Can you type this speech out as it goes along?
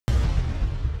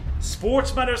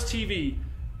SportsMatters TV,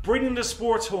 bringing the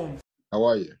sports home. How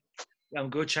are you? I'm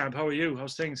good, champ. How are you?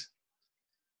 How's things?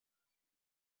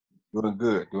 Doing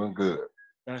good, doing good.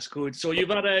 That's good. So you've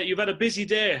had a busy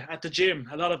day at the gym.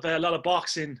 A lot of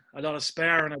boxing, a lot of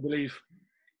sparring, I believe.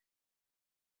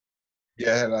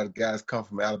 Yeah, I had a lot of guys come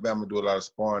from Alabama do a lot of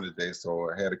sparring today. So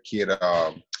I had a kid,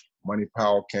 Money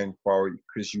Powell came forward,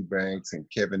 Chris Eubanks and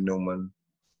Kevin Newman,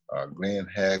 Glenn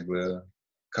Hagler, a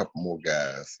couple more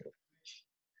guys.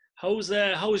 How's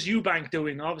Eubank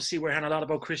doing? Obviously, we're hearing a lot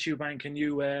about Chris Eubank, and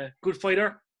you, good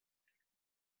fighter.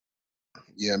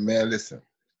 Yeah, man, listen,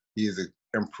 he's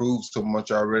improved so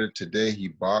much already. Today he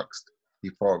boxed.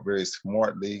 He fought very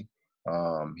smartly.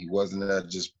 He wasn't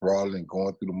just brawling,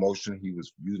 going through the motion. He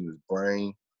was using his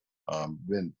brain. I've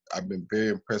been very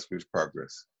impressed with his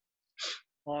progress.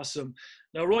 Awesome.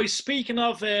 Now, Roy, speaking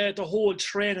of the whole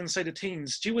training side of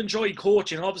things, do you enjoy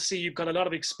coaching? Obviously, you've got a lot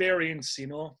of experience.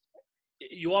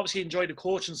 You obviously enjoy the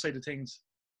coaching side of things.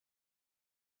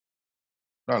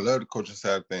 No, I love the coaching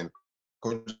side of things.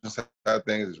 Coaching side of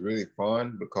things is really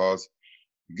fun because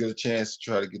you get a chance to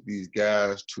try to get these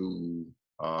guys to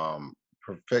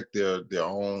perfect their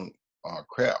own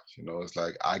craft. It's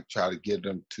like I try to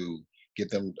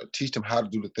teach them how to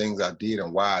do the things I did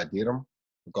and why I did them,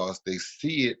 because they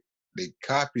see it, they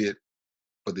copy it,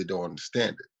 but they don't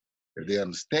understand it. If they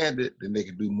understand it, then they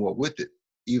can do more with it,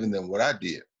 even than what I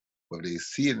did. But if they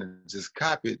see it and just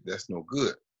copy it, that's no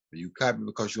good. If you copy it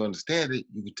because you understand it,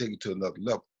 you can take it to another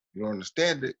level. If you don't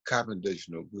understand it, copying does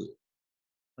you no good.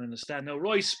 I understand. Now,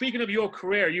 Roy, speaking of your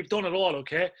career, you've done it all,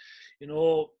 okay?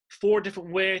 4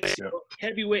 different weights, Yeah.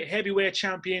 Heavyweight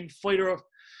champion, fighter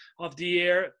of the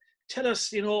year. Tell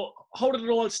us, how did it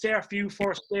all start for you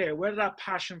first there? Where did that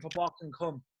passion for boxing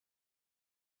come?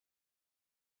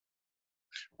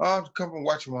 I come from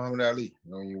watching Muhammad Ali.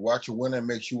 When you watch a winner, it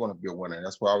makes you want to be a winner.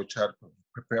 That's why I would try to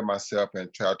prepare myself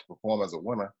and try to perform as a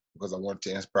winner, because I wanted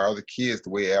to inspire other kids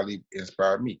the way Ali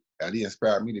inspired me. Ali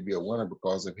inspired me to be a winner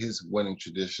because of his winning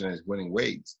tradition, his winning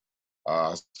ways.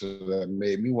 So that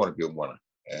made me want to be a winner.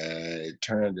 And it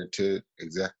turned into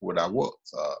exactly what I was.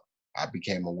 I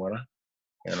became a winner.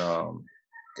 And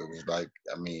it was like,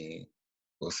 it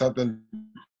was something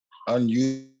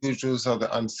unusual, something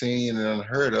unseen and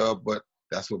unheard of, but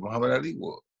that's what Muhammad Ali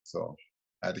was. So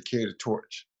I had to carry the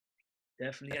torch.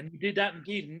 Definitely. And you did that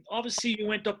indeed. And obviously, you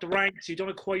went up the ranks. You done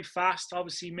it quite fast.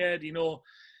 Obviously, made,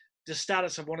 the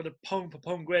status of one of the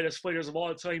pound-for-pound greatest fighters of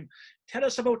all time. Tell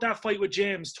us about that fight with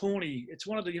James Toney. It's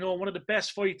one of the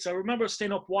best fights. I remember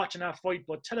staying up watching that fight.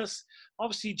 But tell us,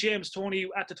 obviously, James Toney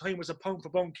at the time was a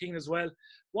pound-for-pound king as well.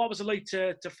 What was it like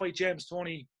to fight James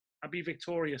Toney and be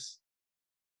victorious?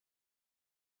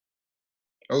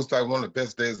 It was like one of the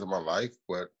best days of my life,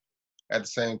 but at the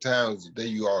same time, it was the day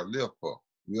you all live for.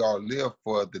 We all live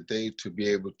for the day to be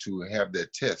able to have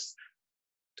that test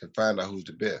to find out who's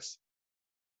the best.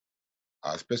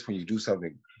 Especially when you do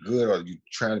something good or you're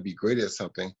trying to be great at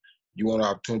something, you want an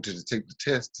opportunity to take the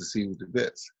test to see who's the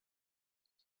best.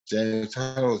 James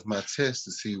Toney was my test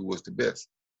to see who was the best,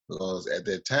 because at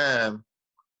that time,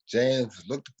 James was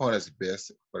looked upon as the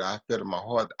best, but I felt in my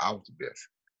heart that I was the best.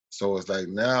 So it's like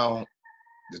now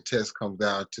the test comes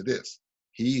down to this.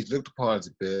 He's looked upon as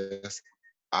the best.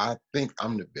 I think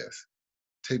I'm the best.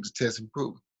 Take the test and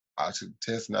prove it. I took the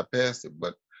test and I passed it,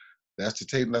 but that's to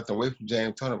take nothing away from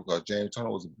James Toney, because James Toney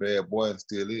was a bad boy and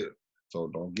still is. So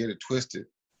don't get it twisted.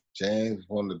 James is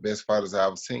one of the best fighters I've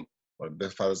ever seen, one of the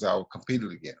best fighters I ever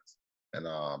competed against. And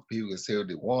people can say what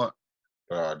they want,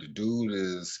 but the dude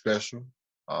is special.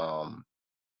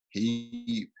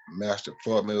 He mastered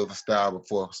Floyd Mayweather's style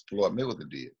before Floyd Mayweather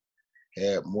did.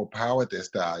 Had more power at that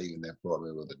style even than Floyd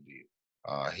Mayweather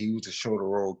did. He was the shoulder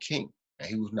roll king, and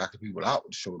he was knocking people out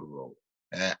with the shoulder roll.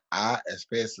 And I, as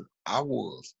fast as I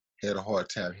was, had a hard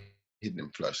time hitting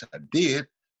him flush. I did,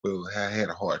 but I had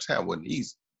a hard time. It wasn't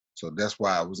easy. So that's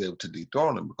why I was able to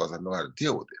dethrone him, because I know how to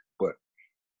deal with it. But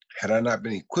had I not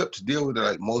been equipped to deal with it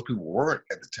like most people weren't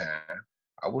at the time,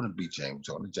 I wouldn't beat James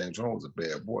Toney. James Toney was a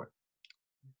bad boy.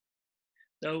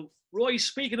 Now, Roy,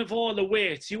 speaking of all the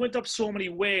weights, you went up so many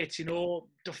weights,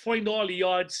 defined all the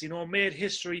odds, made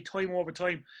history time over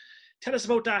time. Tell us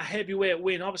about that heavyweight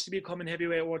win, obviously becoming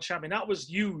heavyweight world champion. That was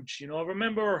huge. I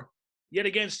remember yet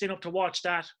again staying up to watch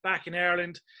that back in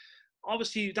Ireland.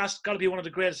 Obviously, that's got to be one of the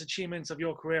greatest achievements of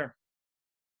your career.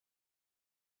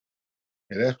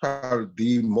 And that's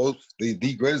probably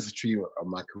the greatest achievement of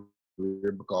my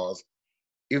career, because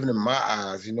even in my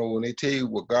eyes, when they tell you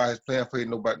what God has planned for you,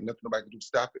 nothing nobody can do to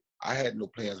stop it. I had no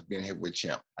plans of being heavyweight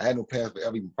champ. I had no plans for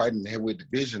ever even fighting in the heavyweight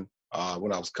division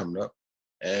when I was coming up.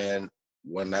 And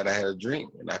one night I had a dream,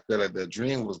 and I felt like that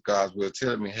dream was God's will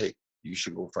telling me, hey, you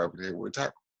should go fight for the heavyweight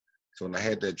title. So when I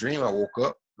had that dream, I woke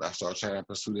up and I started trying to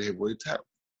pursue the heavyweight title.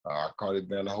 I called it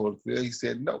down the whole field. He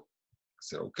said no. I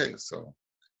said, okay. So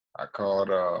I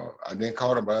didn't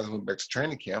call him, but I went back to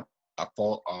training camp. I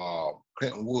fought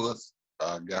Clinton Woods,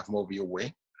 guy from over your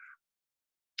way.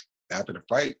 After the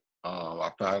fight,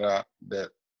 I found out that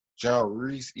John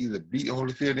Reese either beat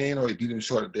Holyfield in or he beat him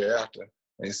shortly thereafter.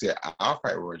 And he said, I'll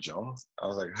fight Roy Jones. I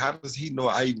was like, how does he know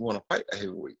I even want to fight a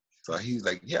heavyweight? So he's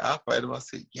like, yeah, I'll fight him. I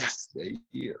said, yes, there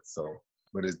he is. So,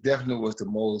 but it definitely was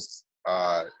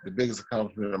the biggest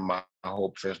accomplishment of my whole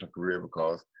professional career,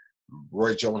 because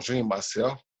Roy Jones Jr.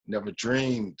 myself never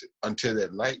dreamed until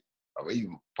that night of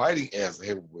even fighting as a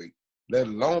heavyweight, let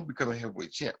alone becoming a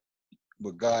heavyweight champ.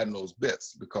 But God knows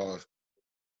best, because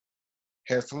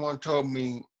had someone told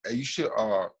me, hey, you should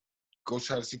go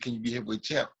try to see can you be a heavyweight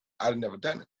champ, I'd have never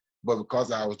done it. But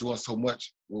because I was doing so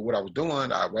much with what I was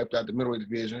doing, I wiped out the middleweight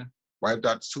division, wiped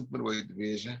out the super middleweight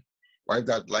division, wiped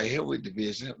out the light heavyweight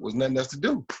division. Was nothing else to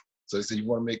do. So they said, you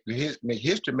want to make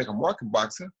history, make a mark in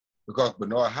boxing, because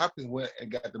Bernard Hopkins went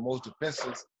and got the most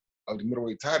defenses of the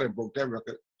middleweight title and broke that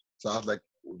record. So I was like,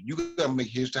 well, you got to make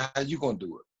history. How you going to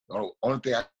do it? The only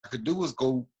thing I could do was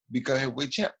go become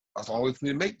heavyweight champ. That's the only way for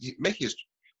me to make history.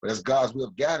 But that's God's way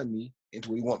of guiding me into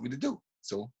what he wants me to do.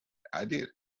 So I did it.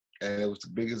 And it was the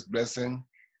biggest blessing,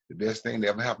 the best thing that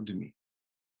ever happened to me.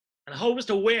 And how was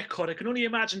the weight cut? I can only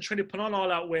imagine trying to put on all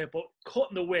that weight, but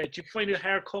cutting the weight, did you find it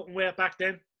hard cutting weight back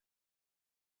then?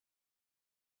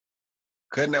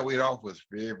 Cutting that weight off was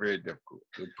very, very difficult.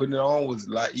 Putting it on was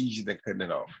a lot easier than cutting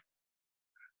it off.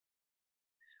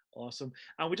 Awesome.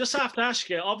 And we just have to ask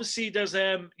you, obviously there's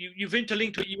you've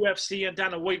interlinked with UFC and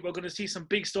Dana White. We're going to see some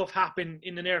big stuff happen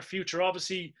in the near future.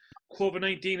 Obviously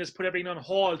COVID-19 has put everything on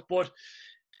hold, but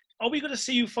are we going to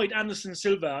see you fight Anderson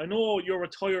Silva? I know you're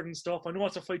retired and stuff. I know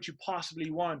it's a fight you possibly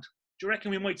want. Do you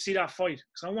reckon we might see that fight?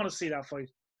 Because I want to see that fight.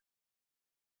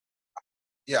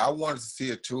 Yeah, I wanted to see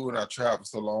it too, and I tried for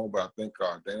so long, but I think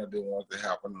Dana didn't want it to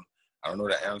happen. I don't know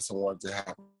that Anderson wanted it to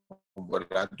happen, but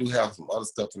I do have some other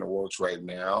stuff in the works right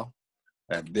now.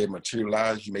 And if they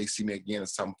materialize, you may see me again in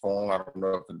some form. I don't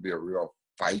know if it'll be a real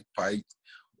fight,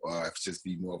 or if it's just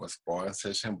be more of a sparring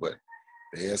session, but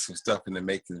there's some stuff in the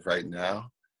makings right now.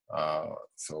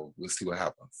 So we'll see what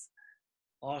happens.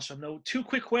 Awesome. Now, 2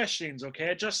 quick questions,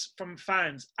 okay? Just from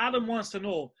fans. Adam wants to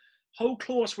know, how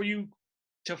close were you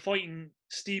to fighting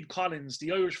Steve Collins,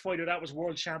 the Irish fighter that was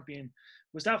world champion?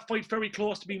 Was that fight very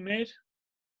close to being made?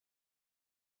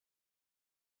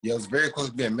 Yeah, it was very close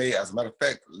to being made. As a matter of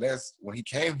fact, when he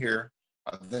came here,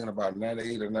 I was thinking about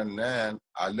 98 or 99,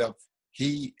 I left.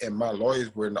 He and my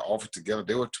lawyers were in the office together.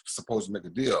 They were supposed to make a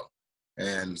deal.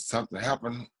 And something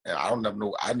happened, and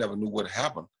I never knew what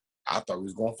happened. I thought he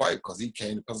was going to fight because he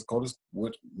came to Pensacola,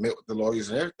 met with the lawyers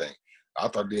and everything. I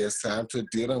thought they had signed to a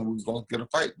deal and we was going to get a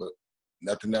fight, but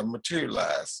nothing ever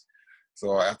materialized.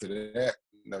 So after that,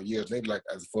 years later, like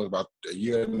as far as about a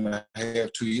year and a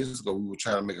half, 2 years ago, we were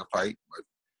trying to make a fight, but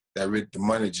the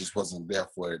money just wasn't there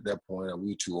for it at that point. And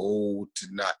we were too old to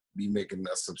not be making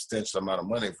a substantial amount of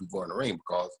money if we go in the ring,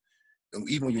 because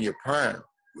even when you're in your prime,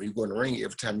 when you go in the ring,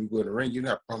 every time you go in the ring, you're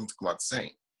not promised to come out the same.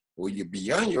 When you're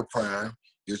beyond your prime,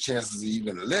 your chances are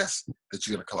even less that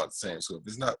you're going to come out the same. So if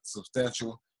it's not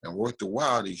substantial and worth the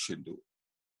while, then you shouldn't do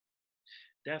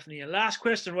it. Definitely. And last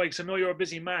question, right, because I know you're a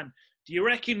busy man. Do you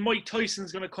reckon Mike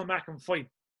Tyson's going to come back and fight?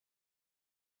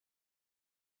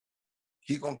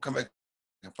 He's going to come back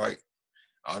and fight.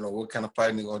 I don't know what kind of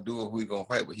fighting he's going to do or who he's going to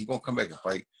fight, but he's going to come back and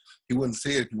fight. He wouldn't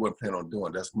say it if he wasn't planning on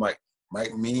doing it. That's Mike.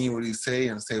 Mike mean what he say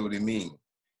and say what he mean.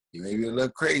 He may be a little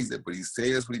crazy, but he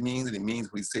says what he means and he means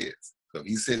what he says. So if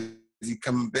he says he's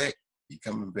coming back, he's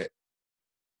coming back.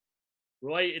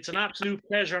 Right. It's an absolute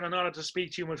pleasure and an honor to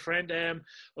speak to you, my friend. I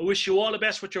wish you all the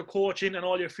best with your coaching and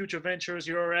all your future ventures.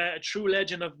 You're a true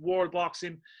legend of world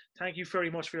boxing. Thank you very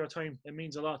much for your time. It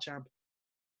means a lot, champ.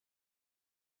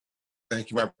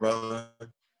 Thank you, my brother.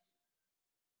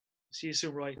 See you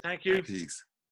soon, Roy. Thank you. Peace.